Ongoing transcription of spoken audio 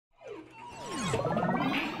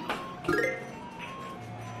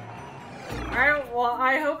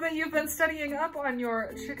I hope that you've been studying up on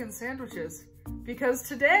your chicken sandwiches, because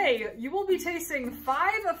today you will be tasting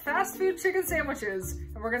 5 fast food chicken sandwiches,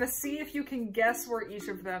 and we're gonna see if you can guess where each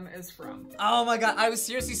of them is from. Oh my god, I was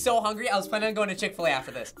seriously so hungry. I was planning on going to Chick-Fil-A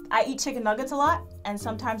after this. I eat chicken nuggets a lot, and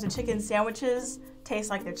sometimes the chicken sandwiches taste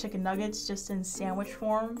like they're chicken nuggets, just in sandwich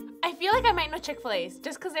form. I feel like I might know Chick-fil-A's,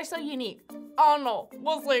 just because they're so unique. Oh no,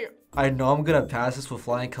 we'll see. I know I'm gonna pass this with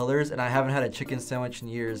flying colors, and I haven't had a chicken sandwich in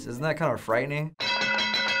years. Isn't that kind of frightening?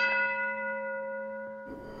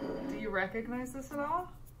 Do you recognize this at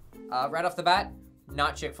all? Right off the bat,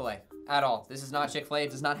 not Chick-fil-A at all. This is not Chick-fil-A.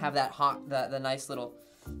 It does not have that the nice little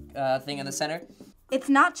thing in the center. It's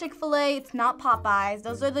not Chick-fil-A, it's not Popeyes.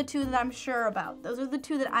 Those are the 2 that I'm sure about. Those are the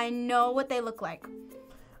 2 that I know what they look like.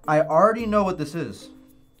 I already know what this is.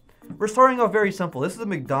 We're starting off very simple. This is a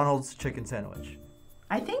McDonald's chicken sandwich.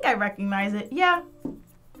 I think I recognize it. Yeah,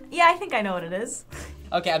 I think I know what it is.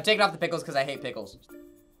 Okay, I'm taking off the pickles because I hate pickles.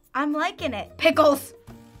 I'm liking it. Pickles!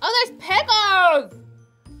 Oh, there's pickles!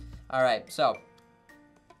 All right, so.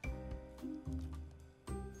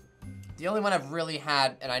 The only one I've really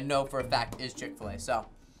had, and I know for a fact, is Chick-fil-A. So,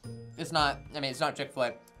 it's not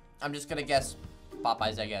Chick-fil-A. I'm just gonna guess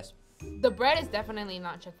Popeyes, I guess. The bread is definitely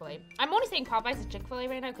not Chick-fil-A. I'm only saying Popeyes and Chick-fil-A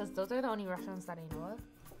right now because those are the only restaurants that I know of.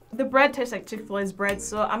 The bread tastes like Chick-fil-A's bread,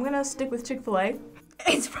 so I'm gonna stick with Chick-fil-A.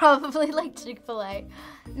 It's probably like Chick-fil-A.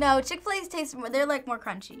 No, Chick-fil-A's taste more, they're like more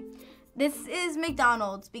crunchy. This is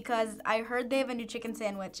McDonald's because I heard they have a new chicken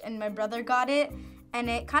sandwich and my brother got it and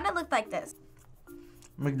it kind of looked like this.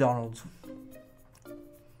 McDonald's.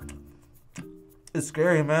 It's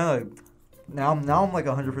scary, man. Like now I'm like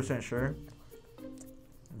 100% sure.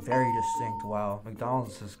 Very distinct. Wow,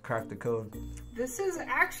 McDonald's has cracked the code. This is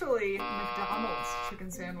actually McDonald's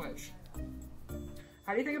chicken sandwich.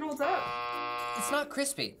 How do you think it holds up? It's not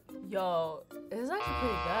crispy. Yo, this is actually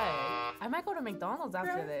pretty good. I might go to McDonald's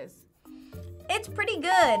after this. It's pretty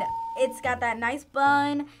good. It's got that nice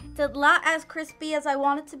bun. It's not as crispy as I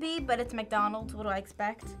want it to be, but it's McDonald's. What do I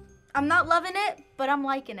expect? I'm not loving it, but I'm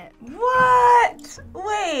liking it. What?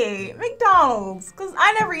 Wait, McDonald's, because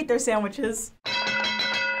I never eat their sandwiches.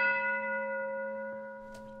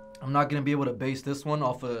 I'm not gonna be able to base this one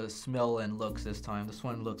off of smell and looks this time. This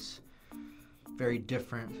one looks very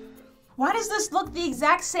different. Why does this look the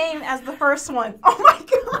exact same as the first one? Oh my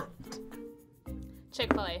god.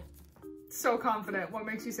 Chick-fil-A. So confident. What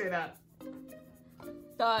makes you say that?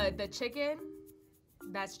 The chicken,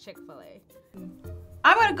 that's Chick-fil-A.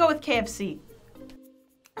 I'm gonna go with KFC.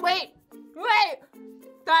 Wait!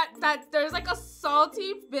 That there's like a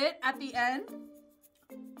salty bit at the end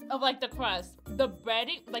of like the crust. The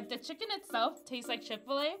breading, like the chicken itself tastes like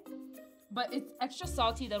Chick-fil-A, but it's extra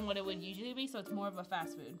salty than what it would usually be, so it's more of a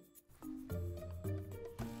fast food.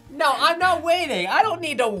 No, I'm not waiting. I don't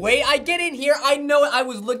need to wait. I get in here. I know it. I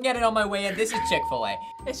was looking at it on my way in. This is Chick-fil-A.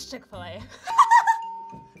 It's Chick-fil-A.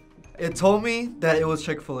 It told me that it was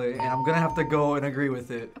Chick-fil-A, and I'm gonna have to go and agree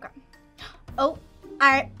with it. Okay. Oh,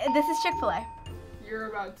 alright, this is Chick-fil-A. You're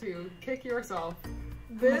about to kick yourself.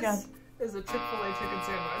 Oh This is a Chick-fil-A chicken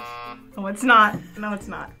sandwich. No, it's not. No, it's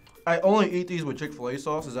not. I only eat these with Chick-fil-A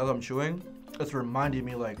sauce as I'm chewing. It's reminding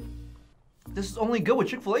me like, this is only good with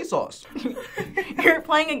Chick-fil-A sauce. You're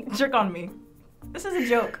playing a trick on me. This is a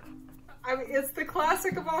joke. I mean, it's the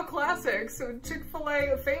classic of all classics. So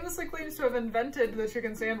Chick-fil-A famously claims to have invented the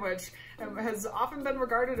chicken sandwich and has often been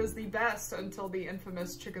regarded as the best until the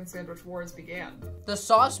infamous chicken sandwich wars began. The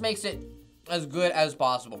sauce makes it as good as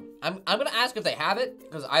possible. I'm gonna ask if they have it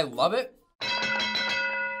because I love it.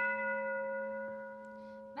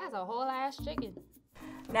 That's a whole ass chicken.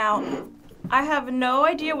 Now, I have no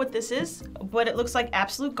idea what this is, but it looks like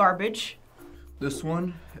absolute garbage. This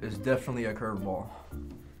one is definitely a curveball.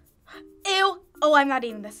 Ew! Oh, I'm not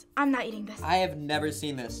eating this. I'm not eating this. I have never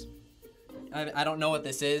seen this. I don't know what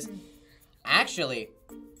this is. Actually,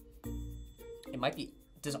 it might be.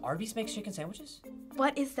 Does Arby's make chicken sandwiches?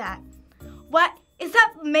 What is that? What is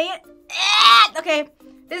that, man? Okay,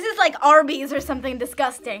 this is like Arby's or something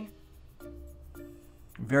disgusting.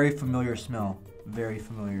 Very familiar smell. Very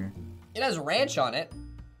familiar. It has ranch on it.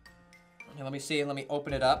 Okay, let me see. Let me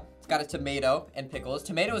open it up. It's got a tomato and pickles.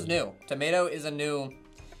 Tomato is new. Tomato is a new.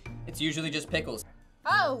 It's usually just pickles.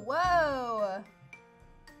 Oh, whoa.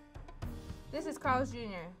 This is Carl's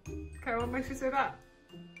Jr. Okay, what makes you say that?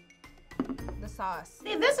 The sauce.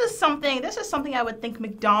 See, this is something I would think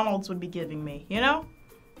McDonald's would be giving me, you know?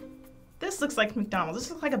 This looks like McDonald's. This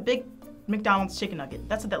looks like a big McDonald's chicken nugget.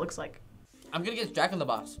 That's what that looks like. I'm gonna get Jack in the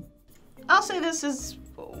Box. I'll say this is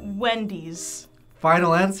Wendy's.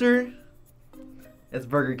 Final answer? It's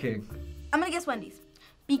Burger King. I'm gonna guess Wendy's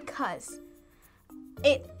because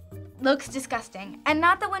it looks disgusting. And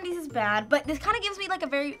not that Wendy's is bad, but this kind of gives me like a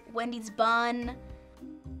very Wendy's bun.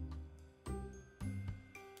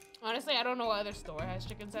 Honestly, I don't know what other store has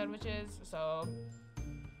chicken sandwiches, so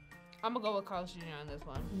I'm gonna go with Carl's Jr. on this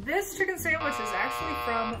one. This chicken sandwich is actually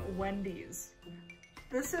from Wendy's.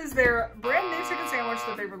 This is their brand new chicken sandwich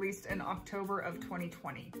that they released in October of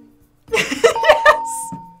 2020. Yes!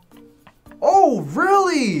 Oh,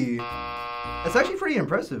 really? That's actually pretty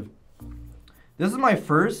impressive. This is my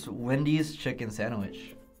first Wendy's chicken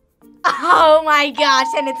sandwich. Oh my gosh,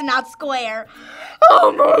 and it's not square.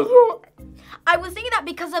 Oh my god. I was thinking that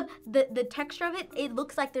because of the texture of it, it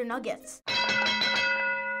looks like they're nuggets.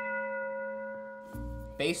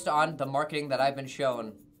 Based on the marketing that I've been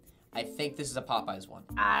shown, I think this is a Popeyes one.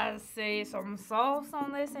 I see some sauce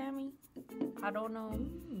on this, Sammy. I don't know.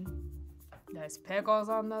 There's pickles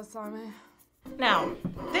on this, Sammy. Now,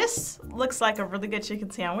 this looks like a really good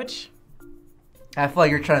chicken sandwich. I feel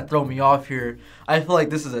like you're trying to throw me off here. I feel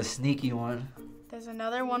like this is a sneaky one. There's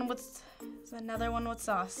another one with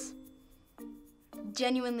sauce.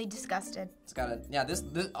 Genuinely disgusted. It's got a, yeah, this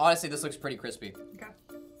honestly, this looks pretty crispy. Okay.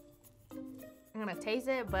 I'm gonna taste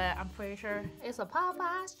it, but I'm pretty sure it's a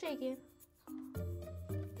Popeyes chicken.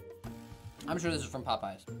 I'm sure this is from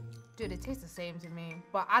Popeyes. Dude, it tastes the same to me,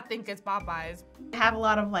 but I think it's Popeyes. Have a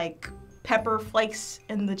lot of like pepper flakes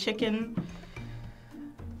in the chicken.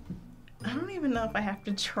 I don't even know if I have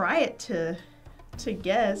to try it to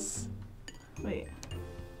guess. Wait.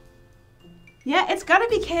 Yeah, it's gotta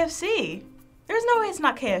be KFC. There's no way it's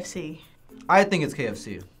not KFC. I think it's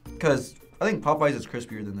KFC because I think Popeyes is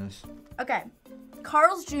crispier than this. Okay,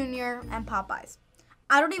 Carl's Jr. and Popeyes.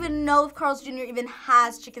 I don't even know if Carl's Jr. even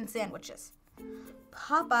has chicken sandwiches.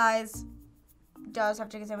 Popeyes does have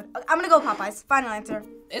chicken sandwich. I'm gonna go Popeyes. Final answer.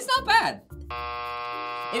 It's not bad.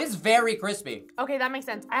 It is very crispy. Okay, that makes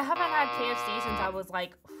sense. I haven't had KFC since I was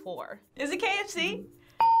like 4. Is it KFC?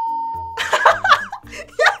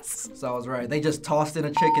 Yes! So I was right. They just tossed in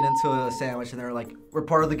a chicken into a sandwich and they were like, we're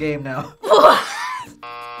part of the game now.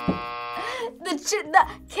 The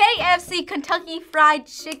KFC Kentucky Fried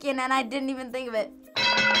Chicken, and I didn't even think of it.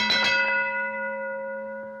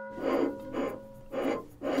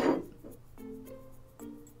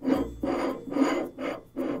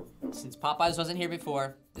 Since Popeyes wasn't here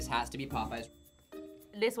before, this has to be Popeyes.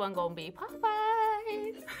 This one gonna be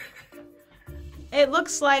Popeyes. It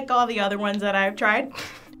looks like all the other ones that I've tried.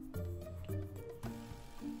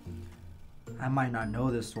 I might not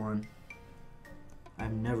know this one.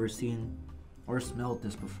 I've never seen or smelled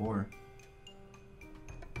this before.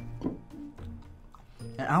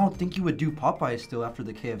 And I don't think you would do Popeyes still after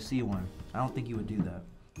the KFC one. I don't think you would do that.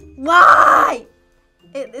 Why?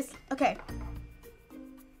 Okay.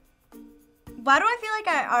 Why do I feel like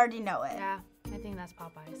I already know it? Yeah, I think that's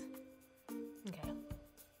Popeyes. Okay.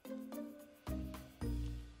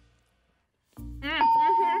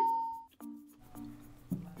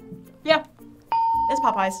 Yeah, it's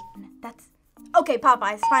Popeyes. That's okay.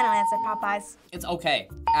 Popeyes. Final answer. Popeyes. It's okay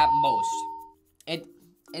at most. It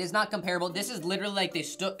is not comparable. This is literally like they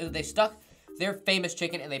stuck their famous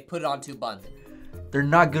chicken and they put it on 2 buns. They're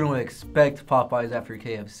not gonna expect Popeyes after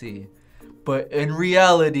KFC. But in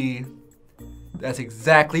reality, that's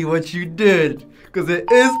exactly what you did. Because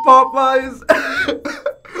it is Popeyes.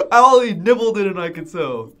 I only nibbled it and I could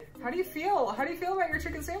tell. How do you feel? How do you feel about your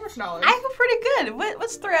chicken sandwich knowledge? I feel pretty good.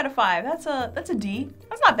 What's 3 out of 5? That's a D.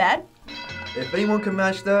 That's not bad. If anyone can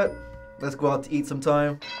match that, let's go out to eat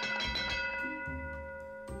sometime.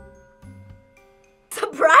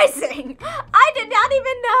 Surprising! I did not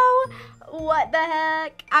even know what the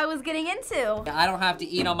heck I was getting into. I don't have to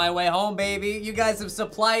eat on my way home, baby. You guys have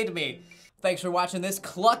supplied me. Thanks for watching this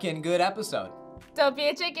clucking good episode. Don't be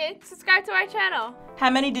a chicken. Subscribe to our channel. How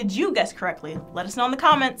many did you guess correctly? Let us know in the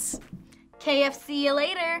comments. KFC you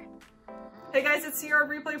later. Hey guys, it's CR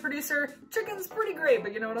Replay Producer. Chicken's pretty great,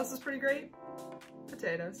 but you know what else is pretty great?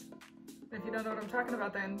 Potatoes. And if you don't know what I'm talking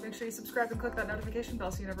about, then make sure you subscribe and click that notification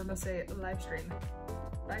bell so you never miss a live stream.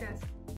 Bye guys.